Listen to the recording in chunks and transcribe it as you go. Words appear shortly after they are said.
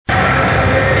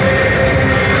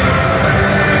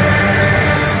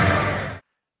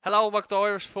Welcome back to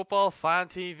Irish Football Fan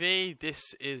TV.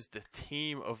 This is the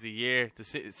team of the year. The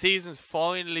season's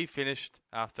finally finished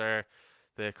after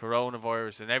the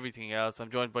coronavirus and everything else.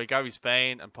 I'm joined by Gary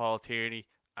Spain and Paul Tierney,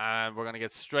 and we're going to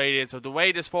get straight in. So the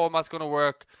way this format's going to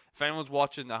work, if anyone's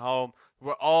watching at home,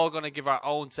 we're all going to give our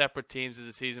own separate teams of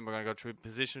the season. We're going to go through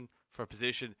position for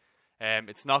position.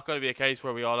 It's not going to be a case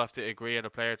where we all have to agree on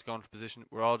a player to go into position.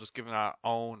 We're all just giving our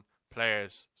own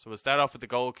players. So we'll start off with the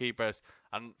goalkeepers.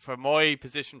 And for my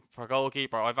position for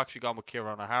goalkeeper, I've actually gone with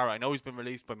Kieran O'Hara. I know he's been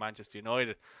released by Manchester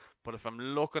United, but if I'm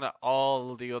looking at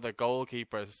all the other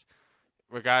goalkeepers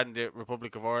regarding the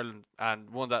Republic of Ireland, and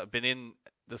one that have been in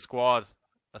the squad,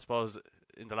 I suppose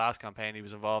in the last campaign he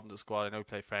was involved in the squad. I know he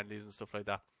played friendlies and stuff like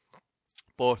that.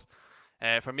 But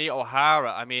for me,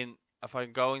 O'Hara, I mean, if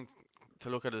I'm going to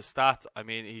look at his stats, I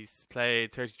mean, he's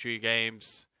played 33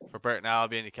 games for Burton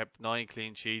Albion. He kept 9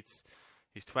 clean sheets.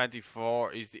 He's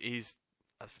 24. He's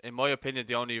in my opinion,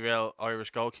 the only real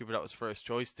Irish goalkeeper that was first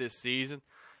choice this season.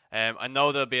 I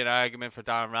know there'll be an argument for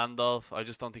Darren Randolph. I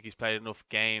just don't think he's played enough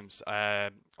games,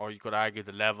 or you could argue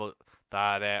the level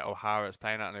that O'Hara is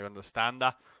playing at, and I understand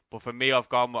that. But for me, I've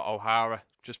gone with O'Hara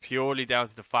just purely down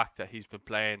to the fact that he's been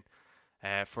playing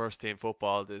first team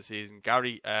football this season.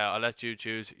 Gary, I'll let you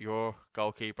choose your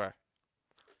goalkeeper.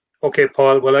 Okay,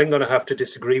 Paul, well, I'm going to have to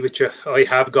disagree with you. I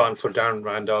have gone for Darren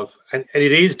Randolph, and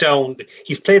it is down.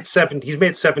 He's made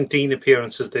 17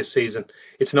 appearances this season.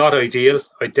 It's not ideal.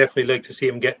 I'd definitely like to see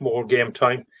him get more game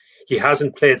time. He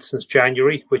hasn't played since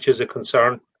January, which is a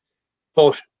concern.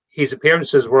 But his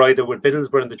appearances were either with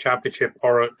Middlesbrough in the Championship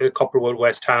or a couple with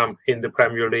West Ham in the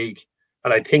Premier League.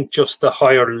 And I think just the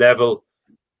higher level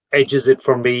edges it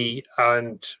for me.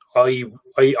 And I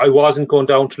wasn't going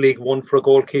down to League One for a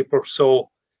goalkeeper, so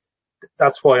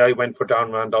that's why I went for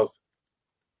Darren Randolph.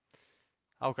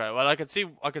 Okay, well, I can see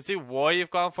why you've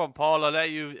gone from Paul. I'll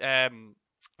let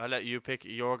you pick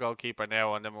your goalkeeper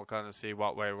now, and then we'll kind of see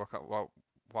what way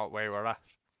we're at.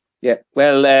 Yeah,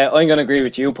 well, I'm going to agree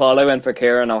with you, Paul. I went for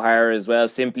Kieran O'Hara as well,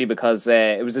 simply because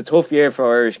it was a tough year for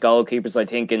Irish goalkeepers. I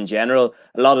think in general,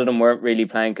 a lot of them weren't really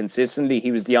playing consistently.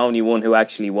 He was the only one who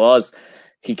actually was.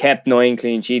 He kept 9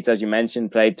 clean sheets, as you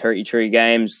mentioned, played 33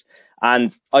 games.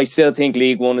 And I still think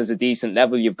League One is a decent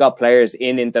level. You've got players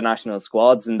in international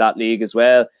squads in that league as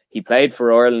well. He played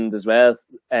for Ireland as well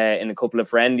in a couple of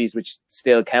friendlies, which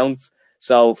still counts.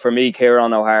 So for me,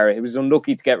 Kieran O'Hara, he was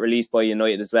unlucky to get released by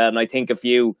United as well. And I think a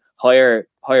few higher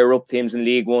up teams in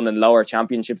League One and lower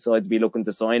Championship sides be looking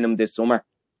to sign him this summer.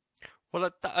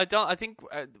 Well, I think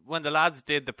when the lads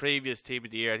did the previous team of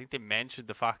the year, I think they mentioned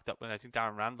the fact that when I think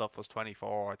Darren Randolph was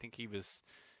 24, I think he was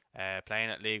playing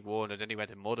at League One, and then he went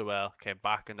to Motherwell, came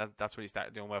back, and that's when he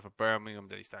started doing well for Birmingham.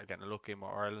 Then he started getting a look in with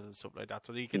Ireland and stuff like that.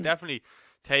 So he can definitely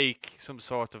take some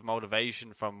sort of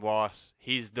motivation from what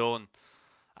he's done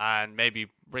and maybe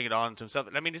bring it on to himself.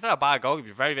 I mean, he's not a bad goalkeeper.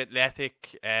 He's very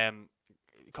athletic.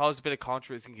 Caused a bit of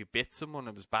controversy. I think he bit someone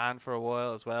and was banned for a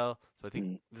while as well. So I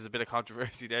think there's a bit of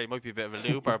controversy there. He might be a bit of a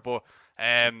looper, but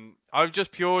I've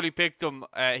just purely picked him.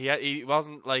 He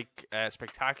wasn't like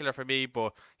spectacular for me,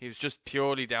 but he was just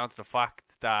purely down to the fact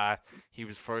that he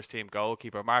was first team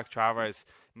goalkeeper. Mark Travers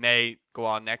may go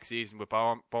on next season with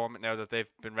Bournemouth now that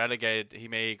they've been relegated. He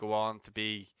may go on to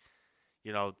be,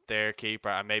 their keeper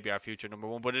and maybe our future number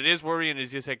one. But it is worrying,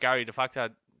 as you said, Gary, the fact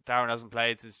that Darren hasn't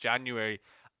played since January.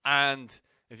 And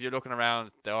if you're looking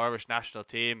around the Irish national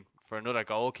team for another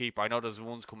goalkeeper, I know there's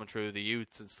ones coming through the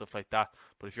youths and stuff like that,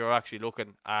 but if you're actually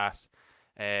looking at,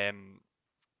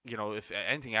 if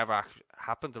anything ever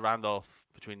happened to Randolph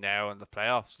between now and the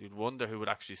playoffs, you'd wonder who would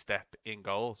actually step in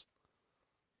goals.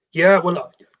 Yeah,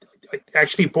 well,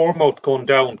 actually, Bournemouth going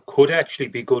down could actually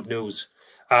be good news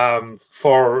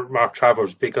for Mark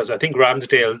Travers, because I think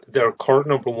Ramsdale, their current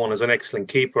number one, is an excellent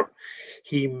keeper.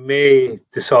 He may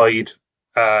decide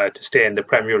to stay in the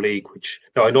Premier League, which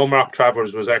now I know Mark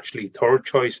Travers was actually third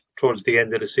choice towards the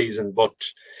end of the season, but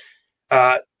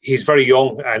he's very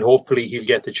young and hopefully he'll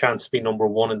get the chance to be number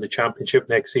one in the Championship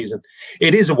next season.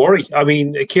 It is a worry. I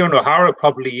mean, Kieran O'Hara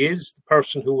probably is the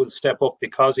person who will step up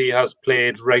because he has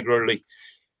played regularly.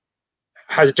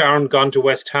 Has Darren gone to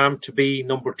West Ham to be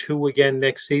number 2 again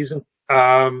next season?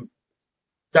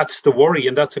 That's the worry,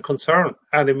 and that's a concern.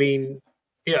 And I mean,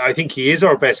 yeah, I think he is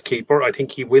our best keeper. I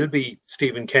think he will be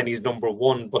Stephen Kenny's number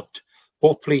 1, but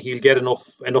hopefully he'll get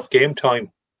enough game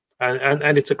time.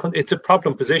 And it's a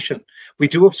problem position. We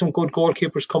do have some good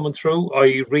goalkeepers coming through.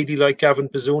 I really like Gavin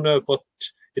Bazuna, but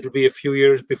it'll be a few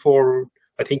years before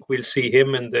I think we'll see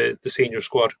him in the senior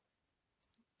squad.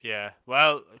 Yeah,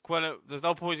 well, there's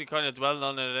no point in kind of dwelling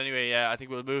on it anyway. Yeah, I think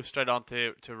we'll move straight on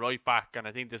to right back, and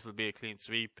I think this will be a clean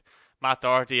sweep. Matt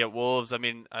Doherty at Wolves. I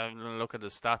mean, I'm going to look at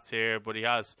his stats here, but he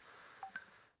has.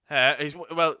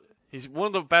 He's one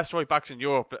of the best right backs in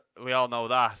Europe. We all know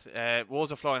that.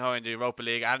 Wolves are flying high in the Europa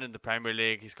League and in the Premier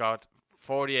League. He's got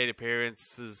 48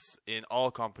 appearances in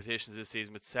all competitions this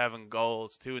season with 7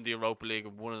 goals, 2 in the Europa League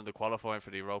and 1 in the qualifying for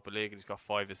the Europa League. And he's got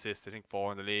 5 assists, I think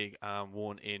 4 in the league and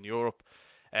 1 in Europe.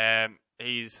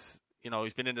 He's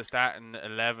been in the starting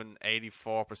 11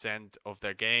 84% of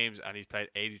their games, and he's played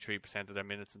 83% of their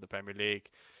minutes in the Premier League.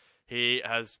 He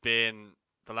has been,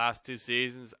 the last 2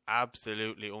 seasons,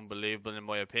 absolutely unbelievable in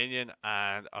my opinion,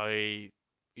 and I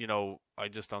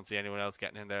just don't see anyone else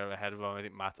getting in there ahead of him. I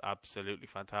think Matt's absolutely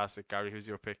fantastic. Gary, who's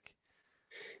your pick?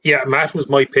 Yeah, Matt was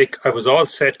my pick. I was all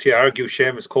set to argue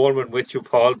Seamus Coleman with you,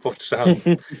 Paul, but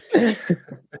and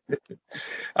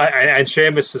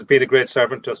Seamus has been a great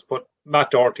servant to us, but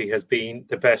Matt Doherty has been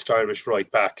the best Irish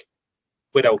right back,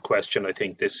 without question, I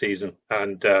think, this season.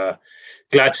 And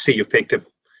glad to see you picked him.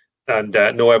 And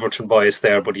no Everton bias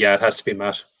there, but yeah, it has to be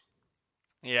Matt.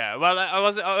 Yeah, well,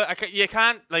 you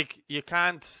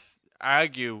can't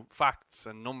argue facts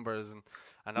and numbers,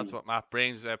 and that's what Matt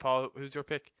brings. Paul, who's your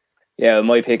pick? Yeah,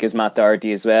 my pick is Matt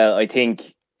Doherty as well. I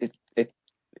think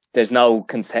there's no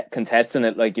contesting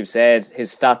it. Like you've said,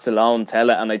 his stats alone tell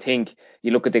it. And I think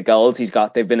you look at the goals he's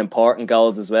got; they've been important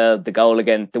goals as well.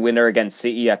 The winner against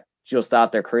City just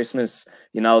after Christmas.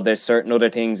 There's certain other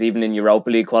things. Even in Europa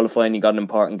League qualifying, he got an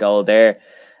important goal there.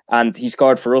 And he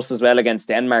scored for us as well against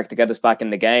Denmark to get us back in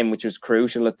the game, which was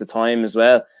crucial at the time as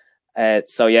well.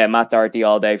 So yeah, Matt Doherty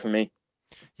all day for me.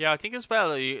 Yeah, I think as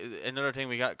well, another thing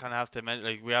we have to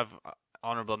mention, we have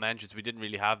honourable mentions. We didn't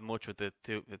really have much with the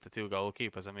two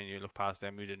goalkeepers. I mean, you look past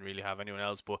them, we didn't really have anyone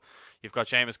else. But you've got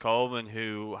Seamus Coleman,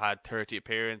 who had 30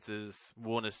 appearances,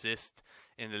 1 assist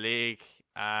in the league,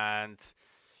 and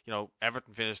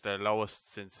Everton finished their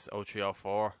lowest since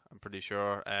 03-04, I'm pretty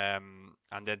sure. And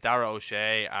then Dara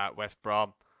O'Shea at West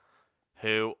Brom,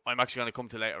 who I'm actually going to come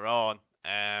to later on.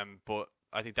 But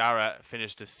I think Dara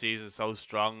finished the season so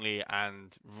strongly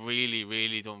and really,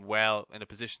 really done well in a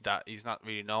position that he's not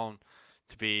really known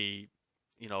to be,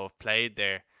 played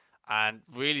there. And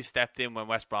really stepped in when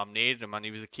West Brom needed him, and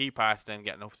he was a key part of them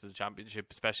getting up to the Championship,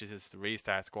 especially since the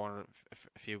restart, scoring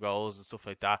a few goals and stuff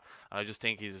like that. And I just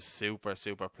think he's a super,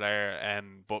 super player.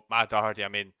 But Matt Doherty, I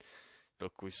mean,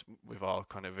 look, we've all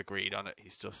kind of agreed on it.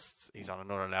 He's on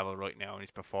another level right now, and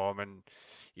he's performing.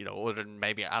 Other than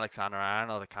maybe Alexander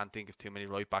Arnold, I can't think of too many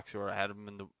right backs who are ahead of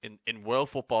him in world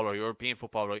football or European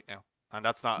football right now. And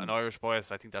that's not an Irish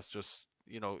bias. I think that's just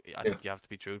I think you have to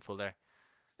be truthful there.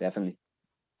 Definitely.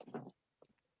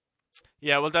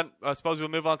 Yeah, well then I suppose we'll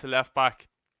move on to left back,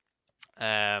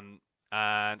 and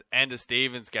Enda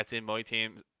Stevens gets in my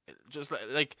team. Just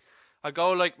like I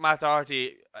go like Matt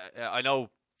Doherty. I know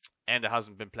Enda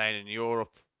hasn't been playing in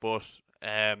Europe, but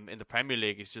in the Premier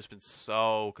League he's just been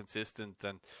so consistent,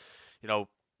 and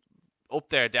up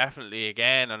there definitely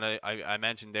again. And I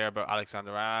mentioned there about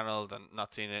Alexander Arnold and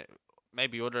not seeing it.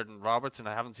 Maybe other than Robertson,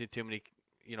 I haven't seen too many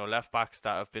left backs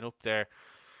that have been up there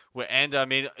with Enda. I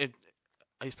mean,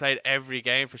 he's played every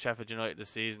game for Sheffield United this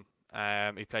season.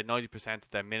 He played 90% of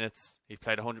their minutes. He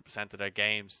played 100% of their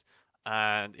games,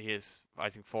 and he has, I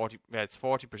think, 40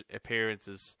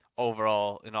 appearances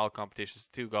overall in all competitions,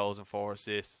 2 goals and 4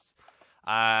 assists.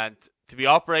 And to be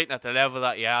operating at the level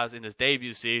that he has in his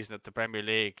debut season at the Premier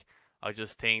League, I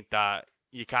just think that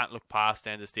you can't look past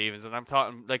Enda Stevens. And I'm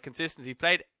talking like consistency. He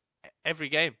played every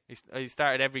game. He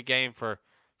started every game for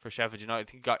Sheffield United.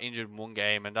 I think he got injured in 1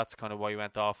 game, and that's kind of why he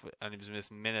went off and he was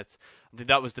missing minutes. I think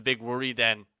that was the big worry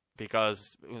then,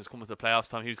 because when it was coming to the playoffs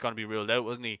time, he was going to be ruled out,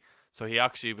 wasn't he? So he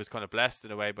actually was kind of blessed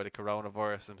in a way by the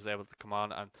coronavirus and was able to come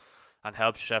on and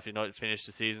help Sheffield United finish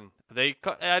the season. They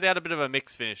had a bit of a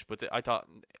mixed finish, but I thought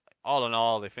all in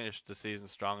all they finished the season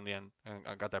strongly and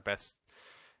got their best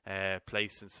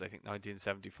place since I think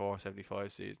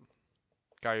 1974-75 season.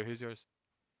 Gary, who's yours?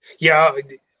 Yeah,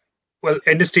 well,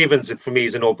 Enda Stevens for me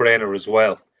is a no-brainer as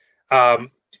well.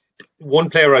 One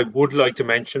player I would like to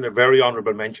mention, a very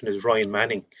honourable mention, is Ryan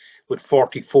Manning, with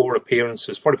 44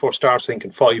 appearances, 44 starts, I think,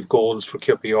 and 5 goals for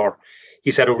QPR.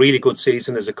 He's had a really good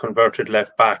season as a converted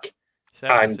left back,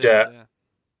 and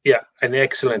an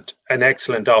excellent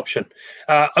option.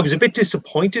 I was a bit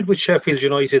disappointed with Sheffield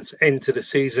United's end to the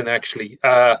season. Actually,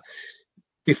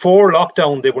 before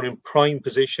lockdown, they were in prime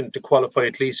position to qualify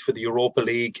at least for the Europa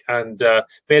League, and they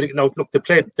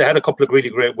had a couple of really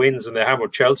great wins, and they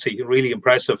hammered Chelsea, really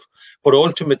impressive. But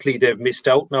ultimately, they've missed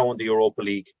out now on the Europa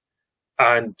League,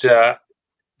 and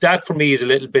that for me is a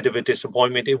little bit of a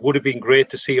disappointment. It would have been great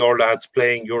to see our lads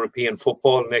playing European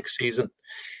football next season,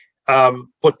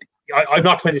 but I'm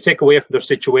not trying to take away from their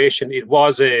situation. It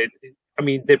was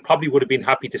they probably would have been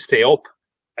happy to stay up,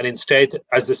 and instead,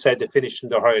 as they said, they finished in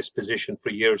their highest position for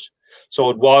years. So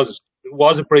it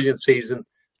was a brilliant season.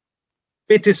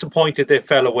 Bit disappointed they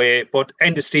fell away, but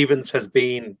Enda Stevens has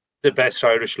been the best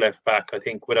Irish left back, I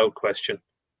think, without question,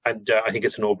 and I think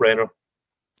it's a no-brainer.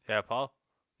 Yeah, Paul.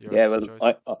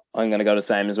 I'm going to go the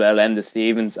same as well. Enda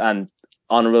Stevens, and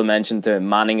honourable mention to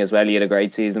Manning as well. He had a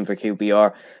great season for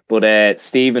QPR. But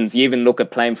Stevens, you even look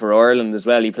at playing for Ireland as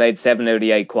well. He played 7 out of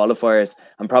the 8 qualifiers,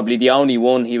 and probably the only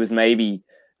one he was maybe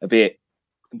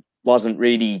wasn't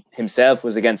really himself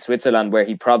was against Switzerland, where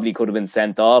he probably could have been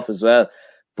sent off as well.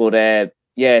 But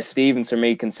Stevens for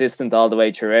me, consistent all the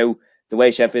way throughout. The way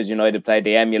Sheffield United played,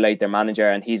 they emulate their manager,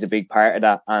 and he's a big part of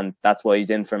that, and that's why he's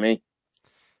in for me.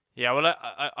 Yeah, well,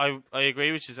 I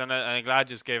agree with you, and I'm glad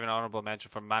you just gave an honourable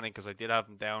mention for Manning, because I did have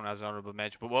him down as an honourable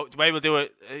mention. But the way we'll do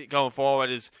it going forward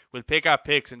is we'll pick our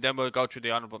picks, and then we'll go through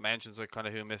the honourable mentions, like kind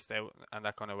of who missed out and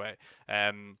that kind of way.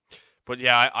 But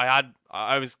yeah,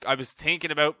 I was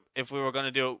thinking about if we were going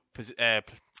to do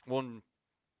one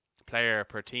player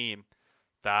per team,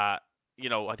 that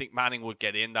I think Manning would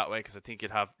get in that way, because I think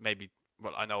you'd have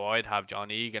I know I'd have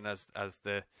John Egan as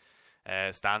the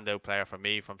standout player for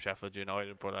me from Sheffield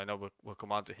United, but I know we'll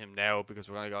come on to him now, because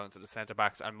we're going to go into the centre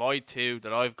backs. And my two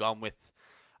that I've gone with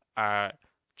are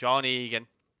John Egan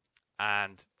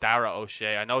and Dara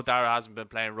O'Shea. I know Dara hasn't been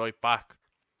playing right back,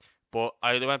 but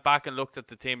I went back and looked at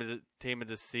the team of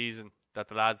the season that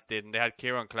the lads did, and they had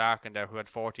Kieran Clark in there, who had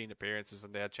 14 appearances,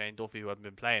 and they had Shane Duffy, who hadn't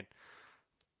been playing.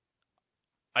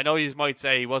 I know you might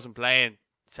say he wasn't playing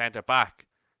centre back,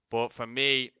 but for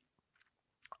me,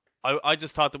 I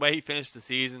just thought the way he finished the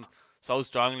season so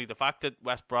strongly, the fact that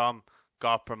West Brom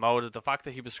got promoted, the fact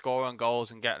that he was scoring goals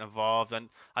and getting involved, and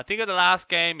I think in the last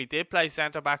game he did play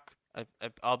centre back,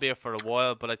 albeit for a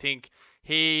while, but I think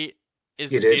he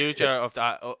is the future of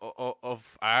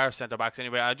our centre backs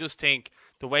anyway. I just think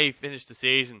the way he finished the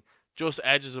season just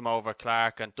edges him over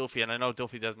Clark and Duffy, and I know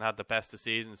Duffy doesn't have the best of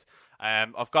seasons.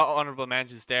 I've got honourable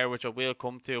mentions there, which I will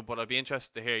come to, but I'd be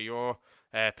interested to hear your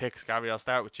picks, Gary. I'll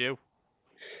start with you.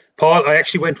 Paul, I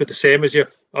actually went with the same as you.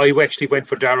 I actually went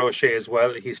for Dara O'Shea as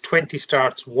well. He's 20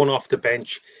 starts, 1 off the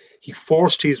bench. He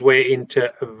forced his way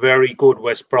into a very good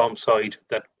West Brom side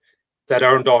that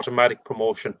earned automatic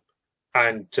promotion.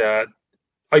 And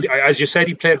as you said,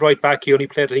 he played right back. He only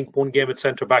played, I think, 1 game at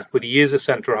centre back, but he is a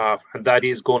centre half, and that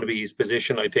is going to be his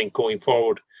position, I think, going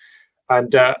forward.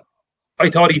 And I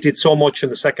thought he did so much in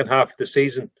the second half of the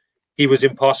season. He was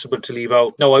impossible to leave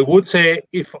out. Now, I would say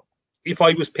if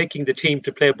I was picking the team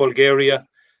to play Bulgaria,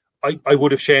 I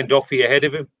would have Shane Duffy ahead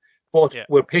of him. But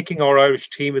we're picking our Irish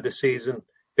team of the season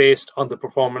based on the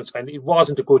performance, and it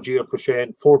wasn't a good year for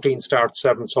Shane. 14 starts,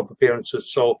 7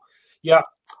 sub-appearances. So, yeah,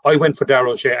 I went for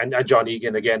Dara O'Shea, and John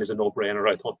Egan, again, is a no-brainer.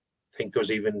 I don't think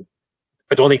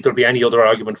there'll be any other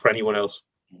argument for anyone else.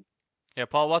 Yeah,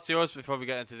 Paul, what's yours before we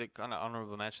get into the kind of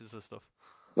honourable mentions and stuff?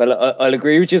 Well, I'll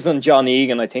agree with you on John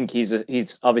Egan. I think he's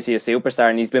obviously a superstar,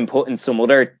 and he's been put in some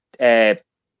other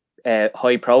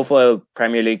high-profile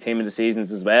Premier League team of the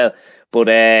seasons as well. But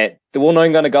the one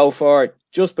I'm going to go for,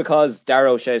 just because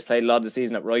Dara O'Shea's played a lot of the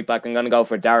season at right back, I'm going to go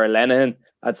for Darragh Lenihan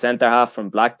at centre half from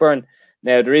Blackburn.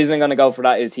 Now, the reason I'm going to go for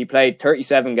that is he played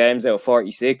 37 games out of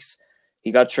 46.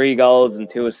 He got 3 goals and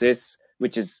 2 assists,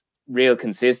 which is real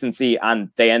consistency, and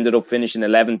they ended up finishing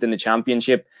 11th in the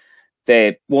Championship.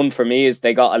 The one for me is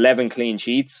they got 11 clean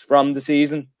sheets from the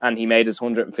season, and he made his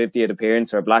 150th appearance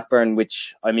for Blackburn,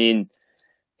 which, I mean,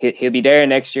 he'll be there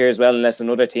next year as well unless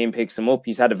another team picks him up.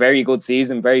 He's had a very good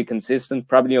season, very consistent,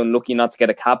 probably unlucky not to get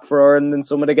a cap for Ireland in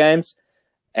some of the games.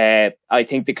 I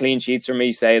think the clean sheets for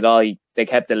me say that they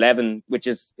kept 11, which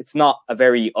is, it's not a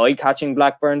very eye-catching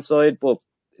Blackburn side, but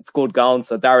it's good going.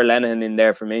 So Darragh Lenihan in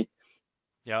there for me.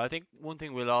 Yeah, I think one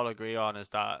thing we'll all agree on is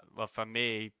that, well, for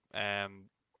me,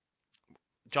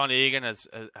 John Egan has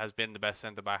been the best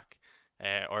centre-back,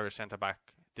 Irish centre-back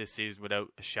this season without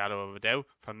a shadow of a doubt.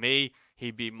 For me,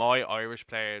 he'd be my Irish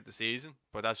player of the season,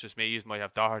 but that's just me. You might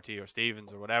have Doherty or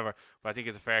Stevens or whatever, but I think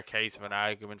it's a fair case of an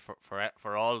argument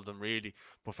for all of them, really.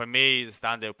 But for me, the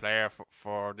standout player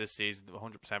for this season,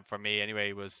 100% for me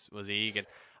anyway, was Egan.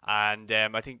 And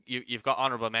I think you've got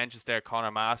honourable mentions there.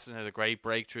 Conor Masson had a great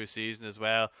breakthrough season as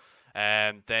well.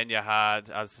 Then you had,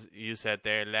 as you said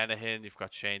there, Lenihan. You've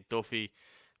got Shane Duffy.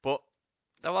 But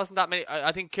there wasn't that many.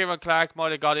 I think Kieran Clark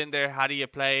might have got in there had he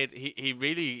played. He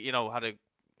really, had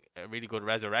a really good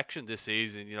resurrection this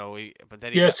season. But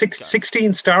then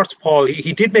 16 starts, Paul.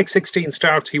 He did make 16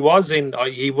 starts. He was in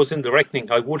the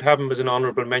reckoning. I would have him as an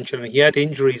honourable mention. He had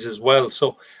injuries as well,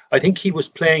 so I think he was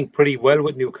playing pretty well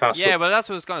with Newcastle. Yeah, well, that's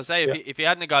what I was going to say. If he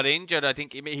hadn't got injured, I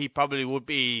think he probably would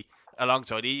be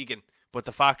alongside Egan. But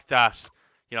the fact that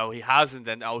he hasn't,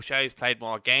 and O'Shea's played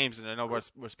more games, and I know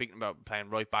we're speaking about playing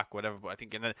right back, whatever, but I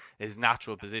think in his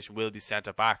natural position will be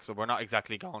centre back, so we're not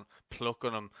exactly going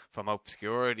plucking him from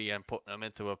obscurity and putting him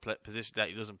into a position that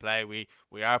he doesn't play.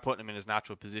 We are putting him in his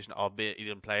natural position, albeit he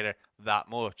didn't play there that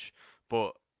much.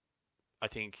 But I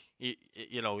think you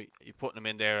putting him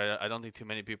in there, I don't think too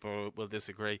many people will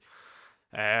disagree.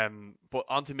 But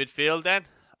onto midfield then,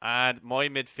 and my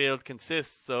midfield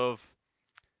consists of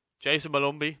Jason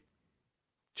Molumby,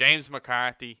 James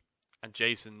McCarthy, and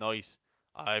Jason Knight.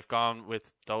 I've gone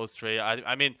with those three.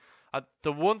 I mean,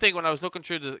 the one thing when I was looking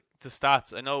through the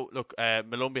stats, I know,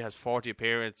 Molumby has 40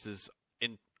 appearances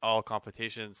in all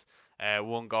competitions,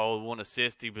 1 goal, 1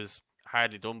 assist. He was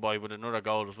hardly done by with another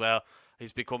goal as well.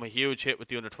 He's become a huge hit with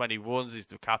the under-21s. He's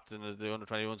the captain of the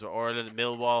under-21s with Ireland and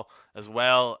Millwall as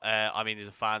well. I mean, he's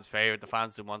a fan's favourite. The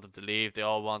fans didn't want him to leave. They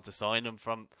all want to sign him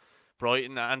from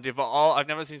Brighton. And I've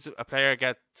never seen a player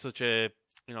get such a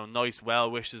nice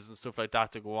well wishes and stuff like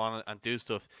that to go on and do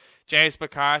stuff. James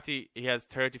McCarthy, he has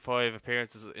 35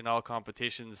 appearances in all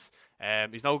competitions.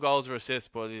 He's no goals or assists,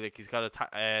 but he's got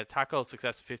a tackle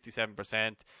success of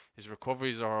 57%. His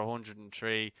recoveries are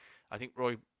 103. I think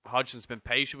Roy Hodgson's been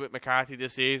patient with McCarthy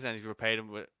this season, and he's repaid him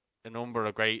with a number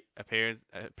of great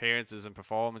appearances and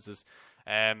performances.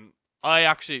 I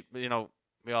actually, we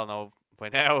all know by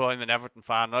now I'm an Everton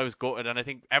fan, and I was gutted, and I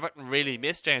think Everton really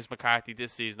missed James McCarthy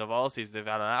this season of all seasons. They've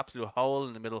had an absolute hole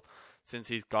in the middle since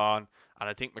he's gone, and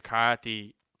I think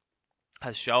McCarthy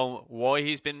has shown why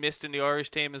he's been missed in the Irish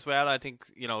team as well. I think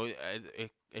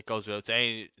it goes without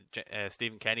saying,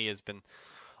 Stephen Kenny has been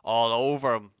all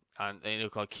over him, and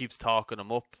keeps talking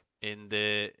him up in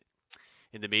the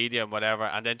media and whatever.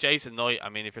 And then Jason Knight, I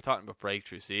mean, if you're talking about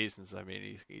breakthrough seasons, I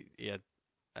mean, he had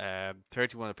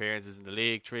 31 appearances in the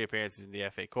league, 3 appearances in the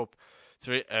FA Cup,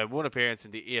 1 appearance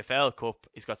in the EFL Cup.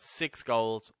 He's got 6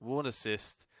 goals, 1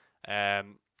 assist.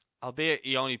 Albeit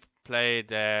he only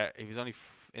played, he was only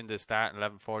in the starting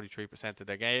 11 43% of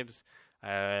their games.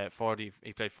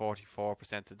 He played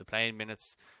 44% of the playing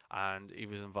minutes, and he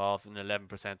was involved in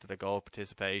 11% of the goal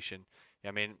participation.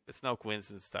 I mean, it's no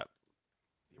coincidence that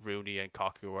Rooney and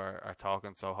Cocu are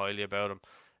talking so highly about him.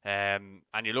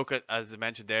 And you look at, as I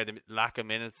mentioned there, the lack of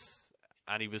minutes,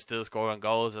 and he was still scoring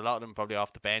goals. A lot of them probably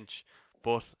off the bench.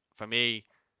 But for me,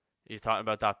 you're talking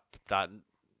about that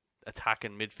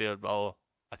attacking midfield role.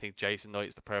 I think Jason Knight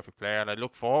is the perfect player, and I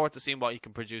look forward to seeing what he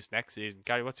can produce next season.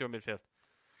 Gary, what's your midfield?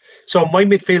 So my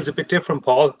midfield's a bit different,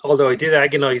 Paul, although I did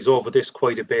agonise over this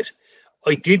quite a bit.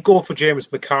 I did go for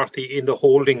James McCarthy in the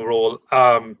holding role.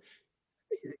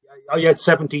 I had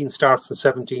 17 starts and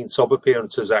 17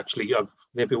 sub-appearances, actually.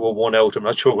 Maybe we're 1 out. I'm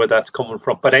not sure where that's coming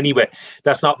from. But anyway,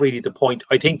 that's not really the point.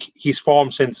 I think his form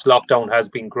since lockdown has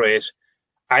been great.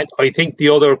 And I think the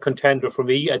other contender for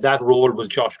me at that role was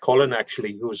Josh Cullen,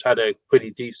 actually, who's had a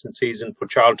pretty decent season for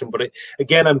Charlton. But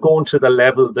again, I'm going to the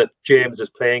level that James is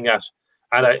playing at.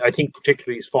 And I think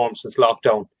particularly his form since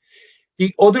lockdown.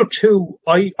 The other two,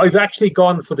 I've actually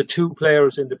gone for the 2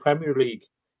 players in the Premier League,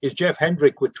 is Jeff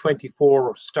Hendrick with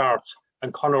 24 starts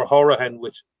and Conor Hourihane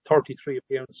with 33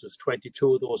 appearances,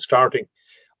 22 of those starting.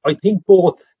 I think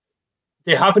both,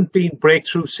 they haven't been been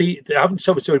standout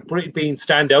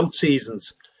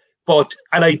seasons, and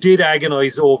I did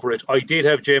agonise over it. I did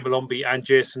have Jay Molumby and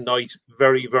Jason Knight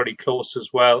very, very close as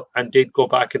well, and did go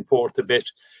back and forth a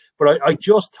bit. But I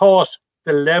just thought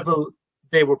the level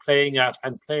they were playing at,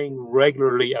 and playing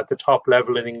regularly at the top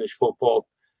level in English football.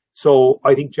 So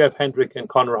I think Jeff Hendrick and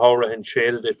Conor Hourihane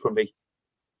shaded it for me.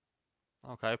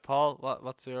 Okay, Paul,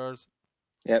 what's yours?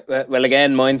 Yeah, well,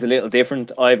 again, mine's a little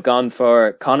different. I've gone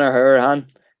for Conor Hourihane,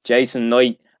 Jason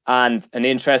Knight, and an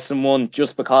interesting one,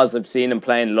 just because I've seen him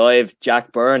playing live,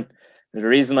 Jack Byrne. The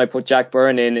reason I put Jack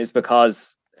Byrne in is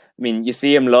because, I mean, you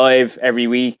see him live every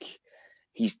week.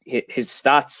 His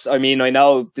stats, I mean, I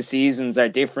know the seasons are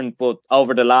different, but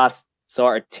over the last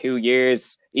sort of 2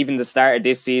 years, even the start of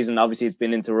this season, obviously it's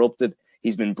been interrupted.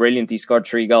 He's been brilliant. He scored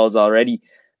 3 goals already.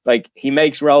 Like, he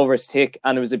makes Rovers tick,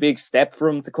 and it was a big step for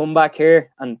him to come back here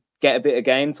and get a bit of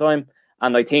game time.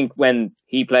 And I think when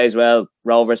he plays well,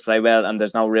 Rovers play well, and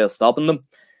there's no real stopping them.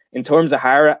 In terms of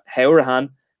Hourihane,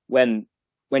 when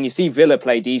you see Villa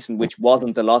play decent, which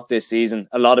wasn't a lot this season,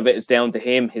 a lot of it is down to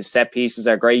him. His set pieces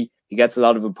are great. He gets a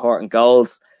lot of important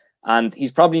goals, and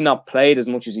he's probably not played as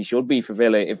much as he should be for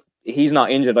Villa. If he's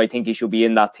not injured, I think he should be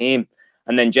in that team.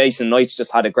 And then Jason Knight's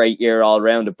just had a great year all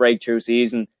round, a breakthrough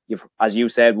season. As you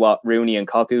said, what Rooney and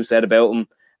Kaku said about him.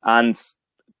 And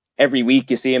every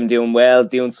week you see him doing well,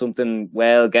 doing something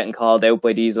well, getting called out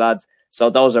by these lads. So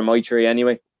those are my three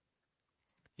anyway.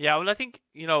 Yeah, well, I think,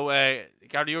 Gary,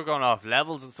 you're going off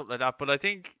levels and stuff like that, but I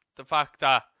think the fact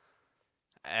that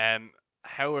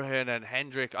Hourihane and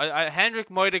Hendrick, Hendrick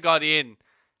might have got in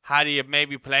had he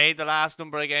maybe played the last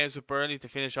number of games with Burnley to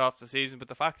finish off the season, but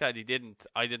the fact that he didn't,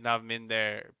 I didn't have him in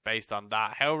there based on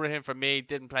that. Hourihane, for me,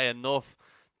 didn't play enough,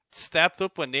 stepped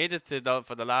up when needed to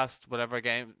for the last whatever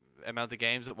amount of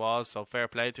games it was, so fair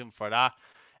play to him for that.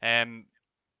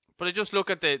 But I just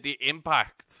look at the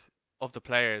impact of the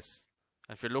players.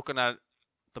 And if you're looking at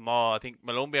them all, I think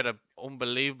Malumbi had an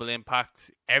unbelievable impact.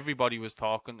 Everybody was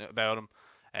talking about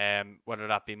him, whether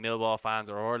that be Millwall fans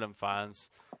or Ireland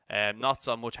fans. Not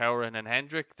so much Hourihane and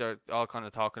Hendrick. They're all kind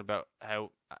of talking about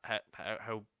how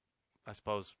I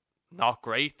suppose not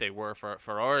great they were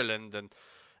for Ireland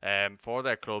and for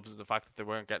their clubs, and the fact that they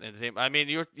weren't getting in the team. I mean,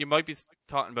 you might be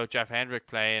talking about Jeff Hendrick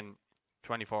playing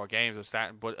 24 games or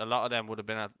starting, but a lot of them would have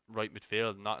been at right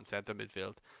midfield, not in centre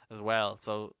midfield as well.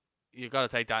 So you've got to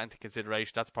take that into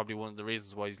consideration. That's probably one of the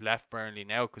reasons why he's left Burnley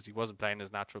now, because he wasn't playing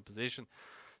his natural position.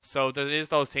 So there is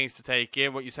those things to take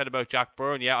in. What you said about Jack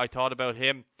Byrne, yeah, I thought about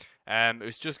him. It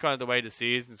was just kind of the way the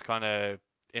season's kind of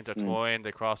intertwined,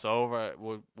 the crossover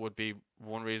would be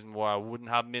one reason why I wouldn't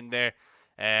have him in there.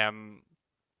 And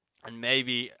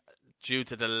maybe due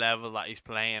to the level that he's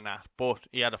playing at. But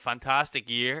he had a fantastic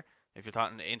year, if you're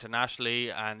talking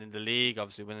internationally and in the league,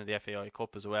 obviously winning the FAI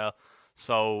Cup as well.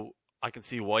 So I can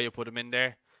see why you put him in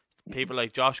there. People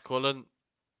like Josh Cullen,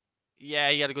 yeah,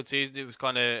 he had a good season. It was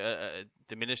kind of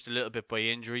diminished a little bit by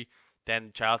injury.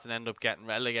 Then Charlton ended up getting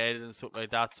relegated and stuff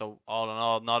like that. So all in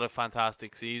all, not a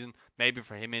fantastic season. Maybe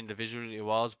for him individually it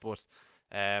was, but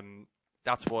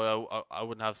that's why I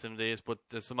wouldn't have some of these. But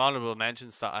there's some honourable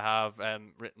mentions that I have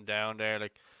written down there,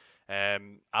 like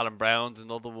Alan Brown's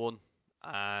another one.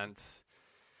 And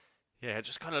yeah,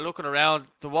 just kind of looking around,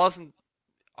 there wasn't.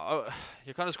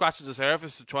 You're kind of scratching the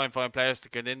surface to try and find players to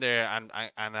get in there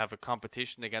and have a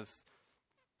competition against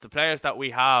the players that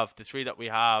we have. The three that we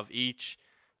have each,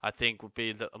 I think, would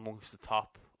be amongst the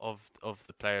top of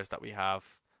the players that we have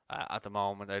at the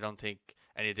moment. I don't think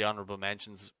any of the honourable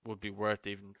mentions would be worth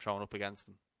even throwing up against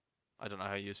them. I don't know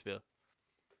how you feel.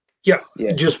 Yeah,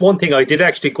 just one thing. I did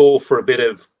actually go for a bit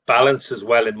of balance as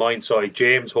well in mine. So I had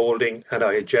James Holding and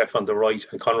I had Jeff on the right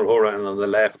and Conor Horan on the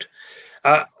left.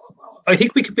 I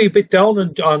think we could be a bit down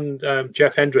on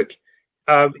Jeff Hendrick.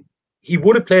 He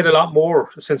would have played a lot more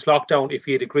since lockdown if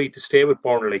he had agreed to stay with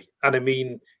Burnley. And I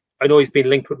mean, I know he's been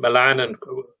linked with Milan and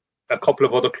a couple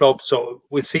of other clubs, so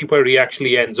we'll see where he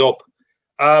actually ends up.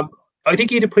 I think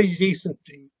he had a pretty decent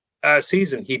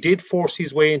season. He did force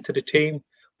his way into the team.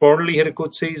 Burnley had a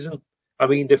good season. I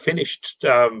mean, they finished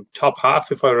top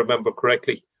half, if I remember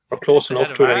correctly, or close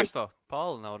enough to it.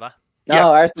 Paul, know that.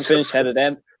 No, Arsenal finished ahead of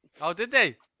them. Oh, did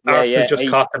they? Arsenal just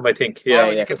caught them, I think. Yeah,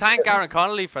 you can thank Aaron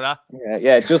Connolly for that.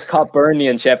 Yeah, just caught Burnley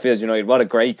and Sheffield United. What a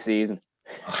great season.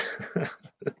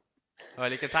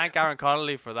 Well, you can thank Aaron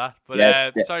Connolly for that.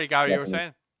 But sorry, Gary, you were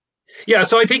saying? Yeah,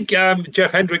 so I think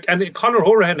Jeff Hendrick and Conor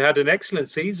Horan had an excellent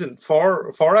season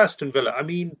for Aston Villa. I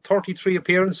mean, 33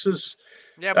 appearances.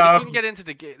 Yeah, but he couldn't get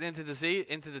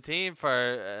into the team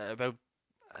for about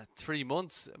 3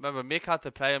 months. Remember, Mick had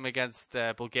to play him against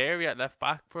Bulgaria at left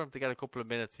back for him to get a couple of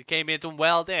minutes. He came in, done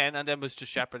well then, and then was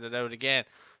just shepherded out again.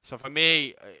 So for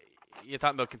me, you're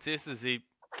talking about consistency.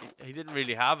 He didn't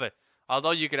really have it.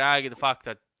 Although you could argue the fact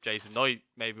that Jason Knight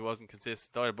maybe wasn't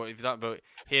consistent either, but if you're talking about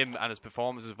him and his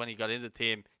performances when he got in the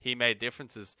team, he made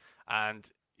differences, and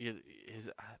his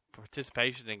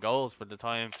participation in goals for the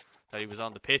time that he was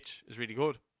on the pitch is really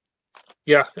good.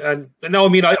 Yeah, and no, I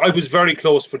mean, I was very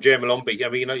close for Jay Malumbi. I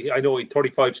mean, I know he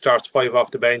 35 starts, 5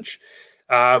 off the bench.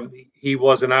 He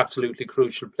was an absolutely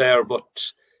crucial player,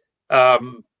 but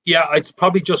yeah, it's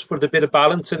probably just for the bit of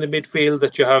balance in the midfield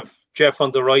that you have Jeff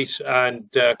on the right and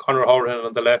Conor Horan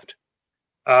on the left.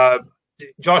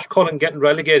 Josh Cullen getting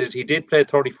relegated, he did play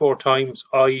 34 times.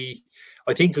 I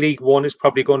think League One is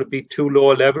probably going to be too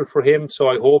low a level for him, so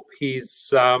I hope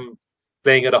he's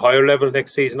playing at a higher level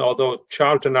next season, although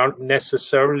Charlton aren't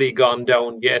necessarily gone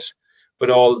down yet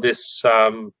with all this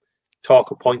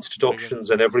talk of points deductions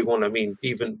and everyone. I mean,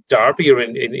 even Derby are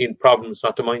in problems,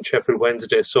 not to mind Sheffield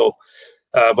Wednesday. So,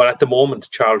 but at the moment,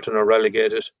 Charlton are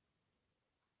relegated.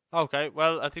 Okay,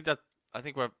 well, I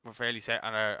think we're fairly set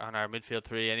on our midfield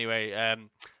three anyway.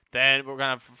 Then we're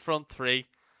gonna have front three,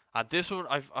 and this one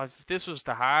this was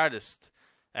the hardest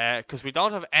because we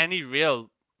don't have any real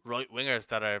right wingers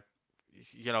that are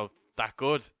that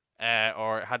good.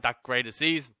 or had that great a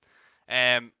season.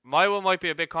 My one might be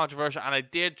a bit controversial, and I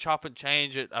did chop and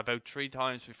change it about 3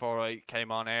 times before I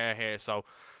came on air here, so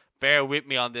bear with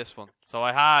me on this one. So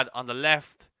I had on the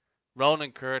left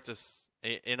Ronan Curtis.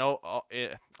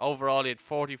 Overall, he had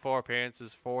 44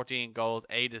 appearances, 14 goals,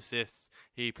 8 assists.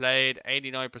 He played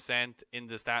 89% in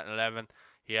the starting 11.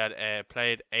 He had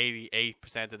played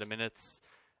 88% of the minutes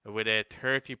with a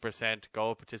 30%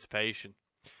 goal participation.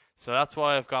 So that's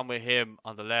why I've gone with him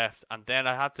on the left. And then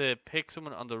I had to pick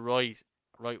someone on the right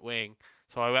wing.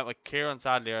 So I went with Kieran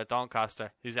Sadlier at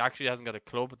Doncaster. He actually hasn't got a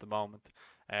club at the moment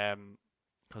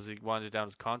because he wanted down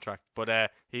his contract.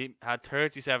 But he had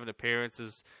 37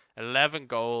 appearances, 11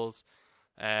 goals.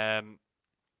 He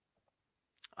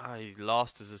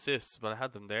lost his assists, but I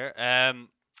had them there.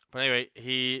 But anyway,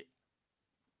 he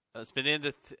has been in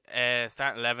the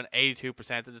starting 11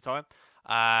 82% of the time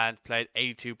and played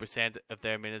 82% of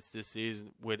their minutes this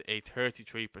season with a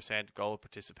 33% goal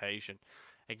participation.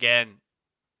 Again,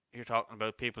 you're talking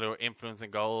about people who are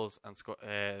influencing goals and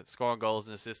scoring goals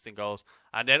and assisting goals.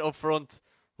 And then up front,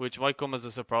 which might come as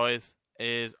a surprise,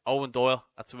 is Owen Doyle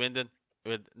at Swindon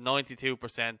with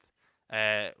 92%.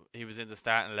 He was in the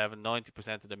starting 11,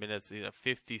 90% of the minutes. He had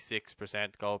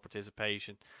 56% goal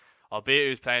participation. Albeit he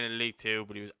was playing in League 2,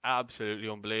 but he was absolutely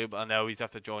unbelievable. And now he's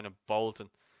after joining Bolton.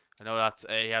 I know that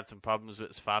he had some problems with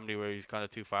his family where he's kind of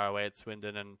too far away at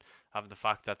Swindon, and having the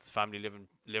fact that his family live in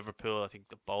Liverpool, I think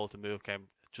the Bolton move came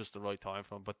just the right time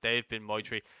for him. But they've been my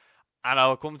three. And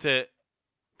I'll come to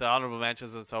the honourable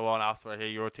mentions and so on after I hear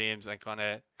your teams and kind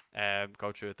of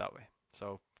go through it that way.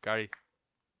 So, Gary.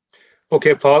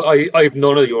 Okay, Paul, I have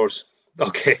none of yours.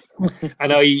 Okay.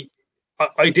 And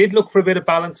I did look for a bit of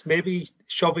balance, maybe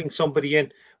shoving somebody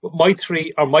in. But my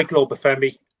 3 are Michael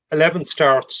Obafemi, 11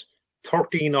 starts,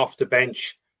 13 off the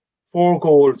bench, 4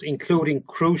 goals, including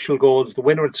crucial goals, the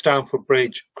winner at Stamford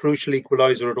Bridge, crucial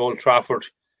equaliser at Old Trafford.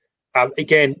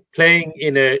 Again, playing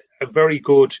in a very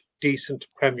good, decent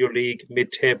Premier League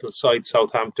mid-table side,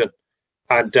 Southampton.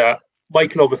 And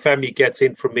Michael Obafemi gets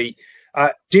in for me.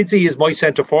 Dizzy is my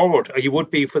centre forward. He would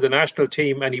be for the national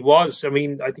team, and he was. I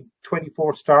mean, I think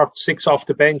 24 starts, 6 off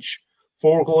the bench,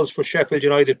 4 goals for Sheffield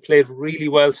United. Played really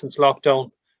well since lockdown.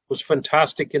 Was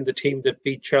fantastic in the team that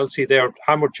beat Chelsea there,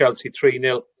 hammered Chelsea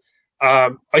 3-0.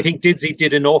 I think Dizzy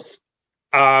did enough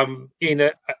in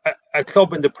a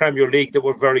club in the Premier League that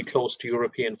were very close to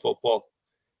European football.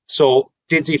 So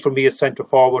Dizzy for me is centre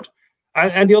forward.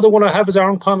 And the other one I have is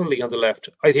Aaron Connolly on the left.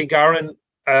 I think Aaron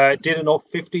did enough,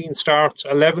 15 starts,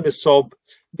 11 as sub,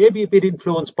 maybe a bit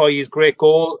influenced by his great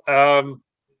goal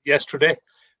yesterday.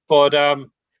 But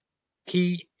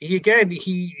he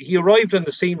arrived on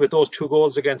the scene with those 2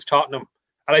 goals against Tottenham.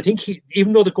 And I think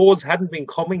even though the goals hadn't been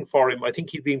coming for him, I think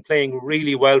he'd been playing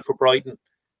really well for Brighton.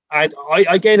 And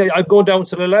I'm going down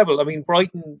to the level. I mean,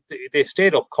 Brighton, they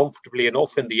stayed up comfortably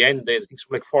enough in the end. I think it's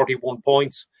like 41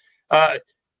 points.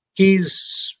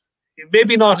 He's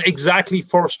maybe not exactly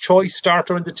first choice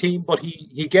starter in the team, but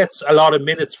he gets a lot of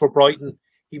minutes for Brighton.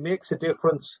 He makes a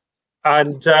difference.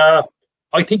 And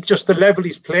I think just the level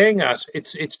he's playing at,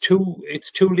 it's two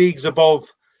leagues above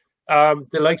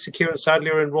the likes of Kieran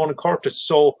Sadlier and Ronan Curtis.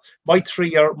 So my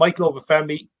 3 are Michael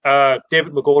Obafemi,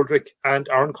 David McGoldrick, and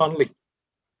Aaron Connolly.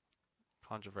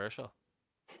 Controversial.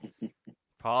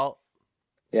 Paul?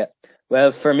 Yeah.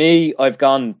 Well, for me, I've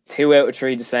gone 2 out of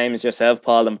 3 the same as yourself,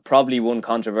 Paul, and probably one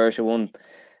controversial one.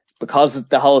 Because of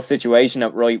the whole situation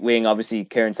at right wing, obviously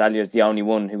Kieran Sadlier is the only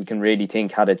one who we can really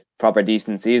think had a proper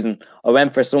decent season. I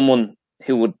went for someone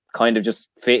who would kind of just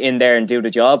fit in there and do the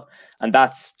job, and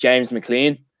that's James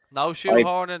McLean. No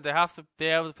shoehorning. They have to be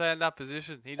able to play in that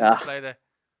position. He doesn't play there.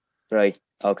 Right.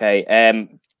 Okay.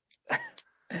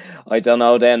 I don't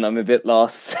know then. I'm a bit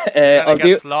lost. I'll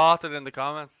get slaughtered in the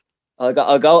comments. I'll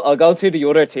go to the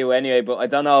other 2 anyway, but I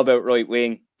don't know about right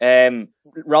wing.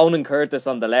 Ronan Curtis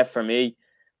on the left for me,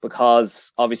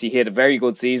 because obviously he had a very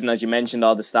good season, as you mentioned,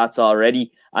 all the stats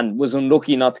already, and was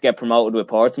unlucky not to get promoted with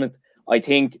Portsmouth. I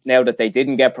think now that they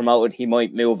didn't get promoted, he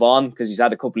might move on, because he's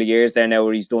had a couple of years there now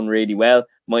where he's done really well.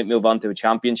 Might move on to a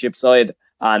championship side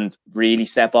and really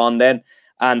step on then.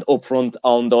 And up front,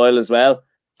 Owen Doyle as well,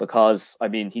 because, I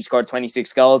mean, he scored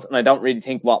 26 goals, and I don't really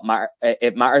think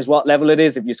it matters what level it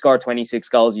is. If you score 26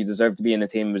 goals, you deserve to be in a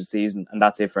team of the season, and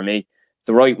that's it for me.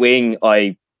 The right wing,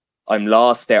 I'm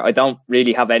lost there. I don't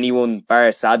really have anyone,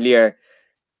 bar Sadlier,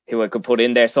 who I could put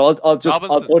in there. So I'll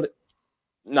put...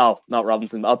 No, not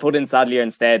Robinson. I'll put in Sadlier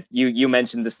instead. You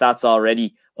mentioned the stats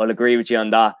already. I'll agree with you on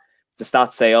that. The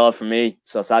stats say all for me,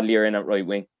 so Sadlier in at right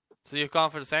wing. So you've gone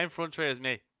for the same front 3 as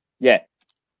me? Yeah.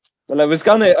 Well, I was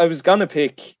gonna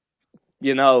pick,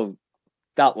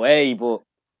 that way, but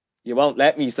You won't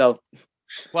let me, so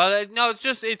Well, no,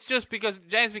 it's just because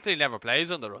James McLean never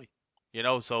plays on the right,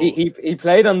 So he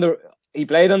played on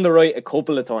the right a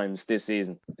couple of times this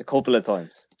season, a couple of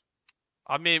times.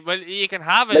 I mean, well, you can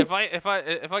have it if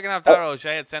I can have Darrell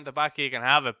O'Shea at centre back, you can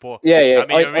have it. But yeah. I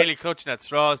mean, you're really clutching at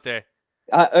straws there.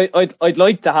 I'd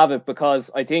like to have it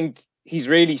because I think he's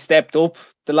really stepped up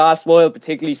the last while,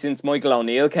 particularly since Michael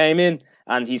O'Neill came in,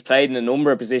 and he's played in a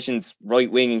number of positions,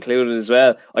 right wing included as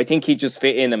well. I think he'd just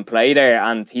fit in and play there,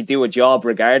 and he'd do a job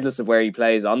regardless of where he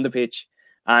plays on the pitch.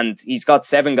 And he's got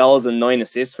 7 goals and 9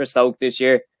 assists for Stoke this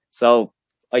year, so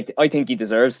I think he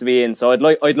deserves to be in. So I'd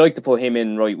like to put him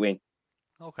in right wing.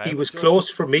 Okay, he was close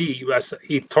for me. He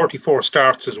had 34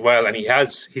 starts as well, and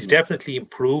he's definitely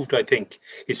improved. I think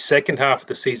his second half of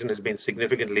the season has been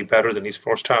significantly better than his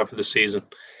first half of the season.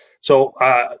 So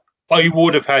I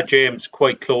would have had James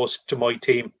quite close to my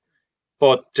team,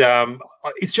 but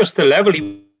it's just the level.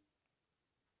 He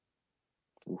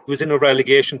was in a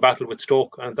relegation battle with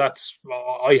Stoke, and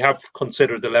I have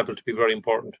considered the level to be very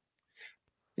important.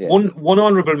 Yeah. One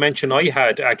honourable mention I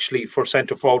had actually for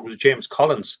centre forward was James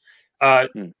Collins.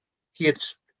 He had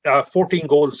 14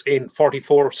 goals in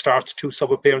 44 starts, 2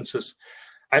 sub-appearances,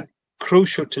 and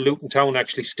crucial to Luton Town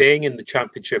actually staying in the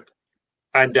Championship,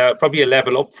 and probably a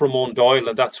level up from Eoin Doyle,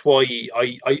 and that's why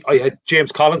I had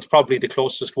James Collins probably the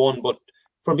closest one. But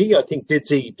for me, I think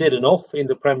Didsey did enough in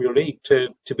the Premier League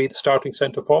to be the starting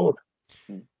centre forward.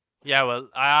 Yeah, well,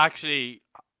 I actually,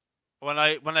 when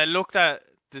I looked at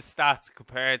the stats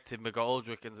compared to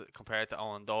McGoldrick and compared to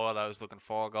Eoin Doyle, I was looking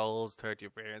 4 goals, 30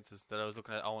 appearances. Then I was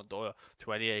looking at Eoin Doyle,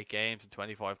 28 games and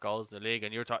 25 goals in the league.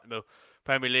 And you're talking about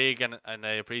Premier League, and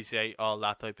I appreciate all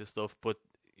that type of stuff, but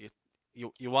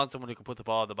you want someone who can put the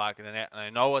ball in the back of the net. And I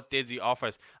know what Didsey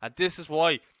offers, and this is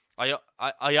why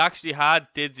I actually had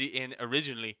Didsey in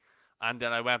originally, and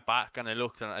then I went back and I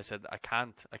looked and I said I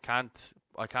can't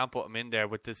put him in there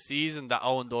with the season that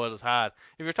Eoin Doyle has had.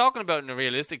 If you're talking about in a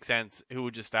realistic sense, who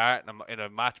would you start in a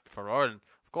match for Ireland?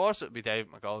 Of course, it would be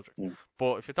David McGoldrick.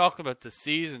 But if you're talking about the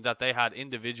season that they had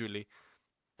individually,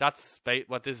 that's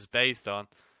what this is based on.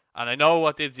 And I know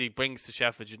what Didsey brings to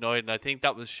Sheffield United, and I think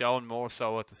that was shown more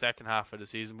so at the second half of the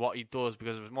season, what he does,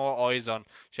 because there was more eyes on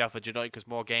Sheffield United because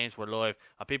more games were live,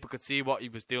 and people could see what he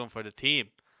was doing for the team,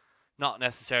 not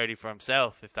necessarily for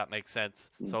himself, if that makes sense.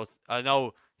 So I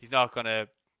know he's not going to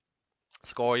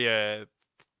score you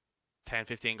 10,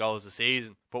 15 goals a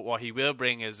season, but what he will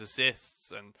bring is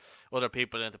assists and other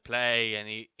people into play,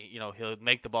 and he'll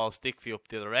make the ball stick for you up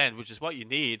the other end, which is what you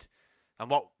need, and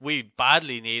what we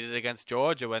badly needed against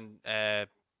Georgia when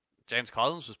James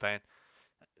Collins was playing.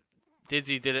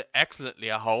 Didsey did it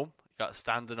excellently at home. He got a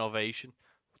standing ovation.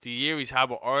 The year he's had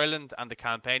with Ireland and the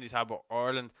campaign he's had with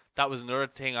Ireland, that was another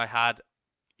thing I had,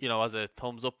 as a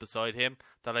thumbs up beside him,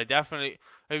 that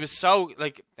it was so,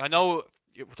 I know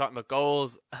we're talking about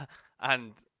goals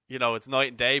and, it's night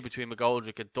and day between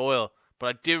McGoldrick and Doyle,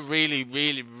 but I did really,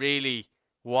 really, really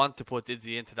want to put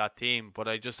Didsey into that team, but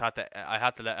I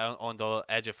had to let Eoin Doyle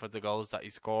edge it for the goals that he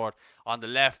scored. On the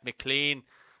left, McLean,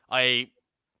 I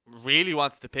really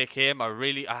wanted to pick him. I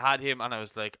had him, and I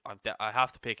was like, I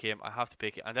have to pick him.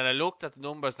 And then I looked at the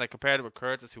numbers and I compared it with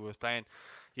Curtis, who was playing,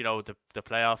 the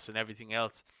playoffs and everything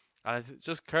else. And it's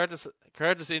just Curtis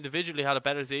individually had a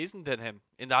better season than him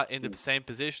in the same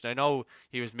position. I know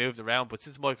he was moved around, but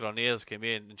since Michael O'Neill's came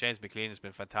in, and James McLean has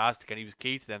been fantastic, and he was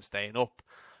key to them staying up.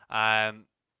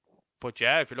 But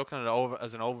yeah, if you're looking at it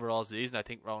as an overall season, I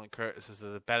think Ronan Curtis is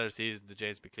a better season than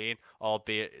James McLean,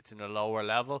 albeit it's in a lower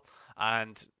level.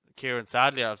 And Kieran,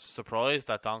 sadly, I'm surprised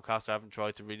that Doncaster haven't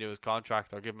tried to renew his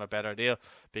contract or give him a better deal,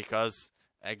 because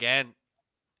again,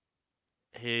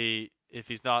 if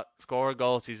he's not scoring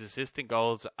goals, he's assisting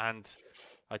goals, and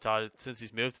I thought since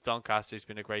he's moved to Doncaster, it's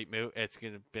been a great move. It's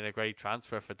been a great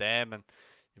transfer for them, and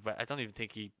I don't even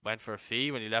think he went for a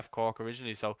fee when he left Cork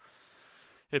originally. So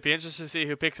it'd be interesting to see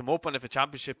who picks him up, and if a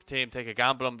championship team take a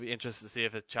gamble, I'd be interested to see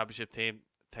if a championship team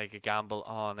take a gamble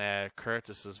on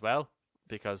Curtis as well,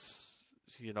 because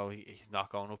he's not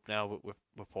going up now with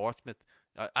Portsmouth.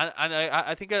 And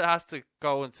I think it has to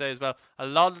go and say as well, a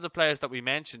lot of the players that we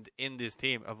mentioned in this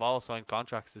team have all signed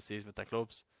contracts this season with their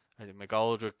clubs. I think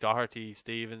McGoldrick, Doherty,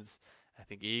 Stevens, I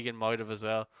think Egan might have as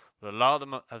well. But a lot of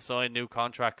them have signed new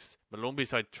contracts. Malumbi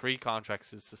signed 3 contracts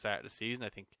since the start of the season, I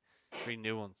think. 3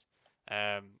 new ones.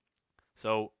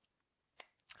 So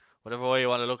whatever way you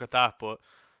want to look at that, but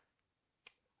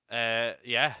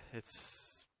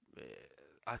it's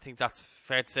I think that's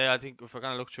fair to say. I think if we're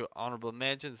going to look through honourable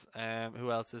mentions,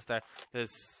 who else is there?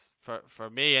 There's, for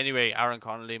me anyway, Aaron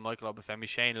Connolly, Michael Obafemi,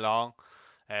 Shane Long,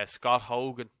 Scott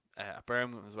Hogan at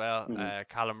Birmingham as well,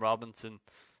 Callum Robinson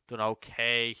done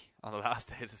okay. on the last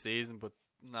day of the season, but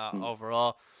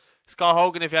overall. Scott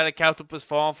Hogan, if he had kept up his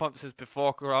form from since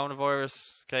before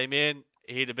coronavirus came in,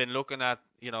 he'd have been looking at,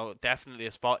 definitely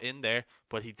a spot in there,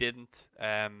 but he didn't.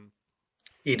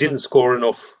 He didn't score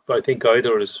enough, I think,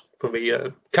 either, is for me.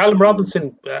 Callum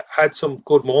Robinson had some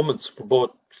good moments for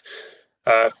both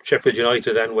Sheffield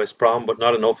United and West Brom, but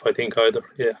not enough, I think, either.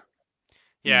 Yeah.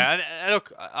 Yeah, and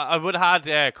look, I would have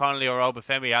had Connolly or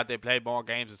Obafemi had they played more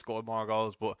games and scored more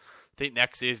goals, but I think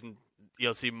next season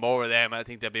you'll see more of them. I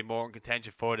think they'll be more in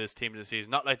contention for this team this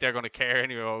season. Not like they're going to care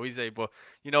anyway, what we say, but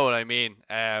you know what I mean.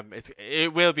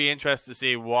 It will be interesting to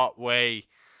see what way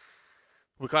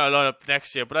we kind of line up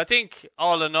next year. But I think,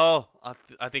 all in all,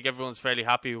 I think everyone's fairly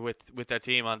happy with their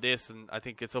team on this, and I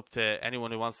think it's up to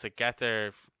anyone who wants to get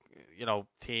their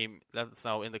team. Let us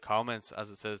know in the comments,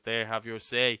 as it says there. Have your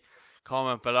say.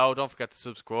 Comment below. Don't forget to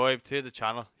subscribe to the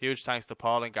channel. Huge thanks to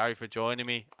Paul and Gary for joining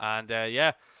me. And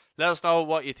let us know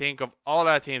what you think of all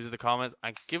our teams in the comments,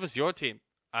 and give us your team.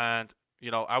 And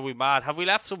are we mad? Have we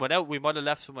left someone out? We might have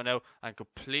left someone out and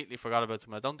completely forgot about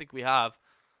someone. I don't think we have,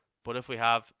 but if we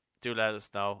have, do let us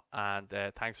know. And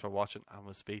thanks for watching, and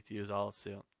we'll speak to you all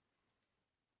soon.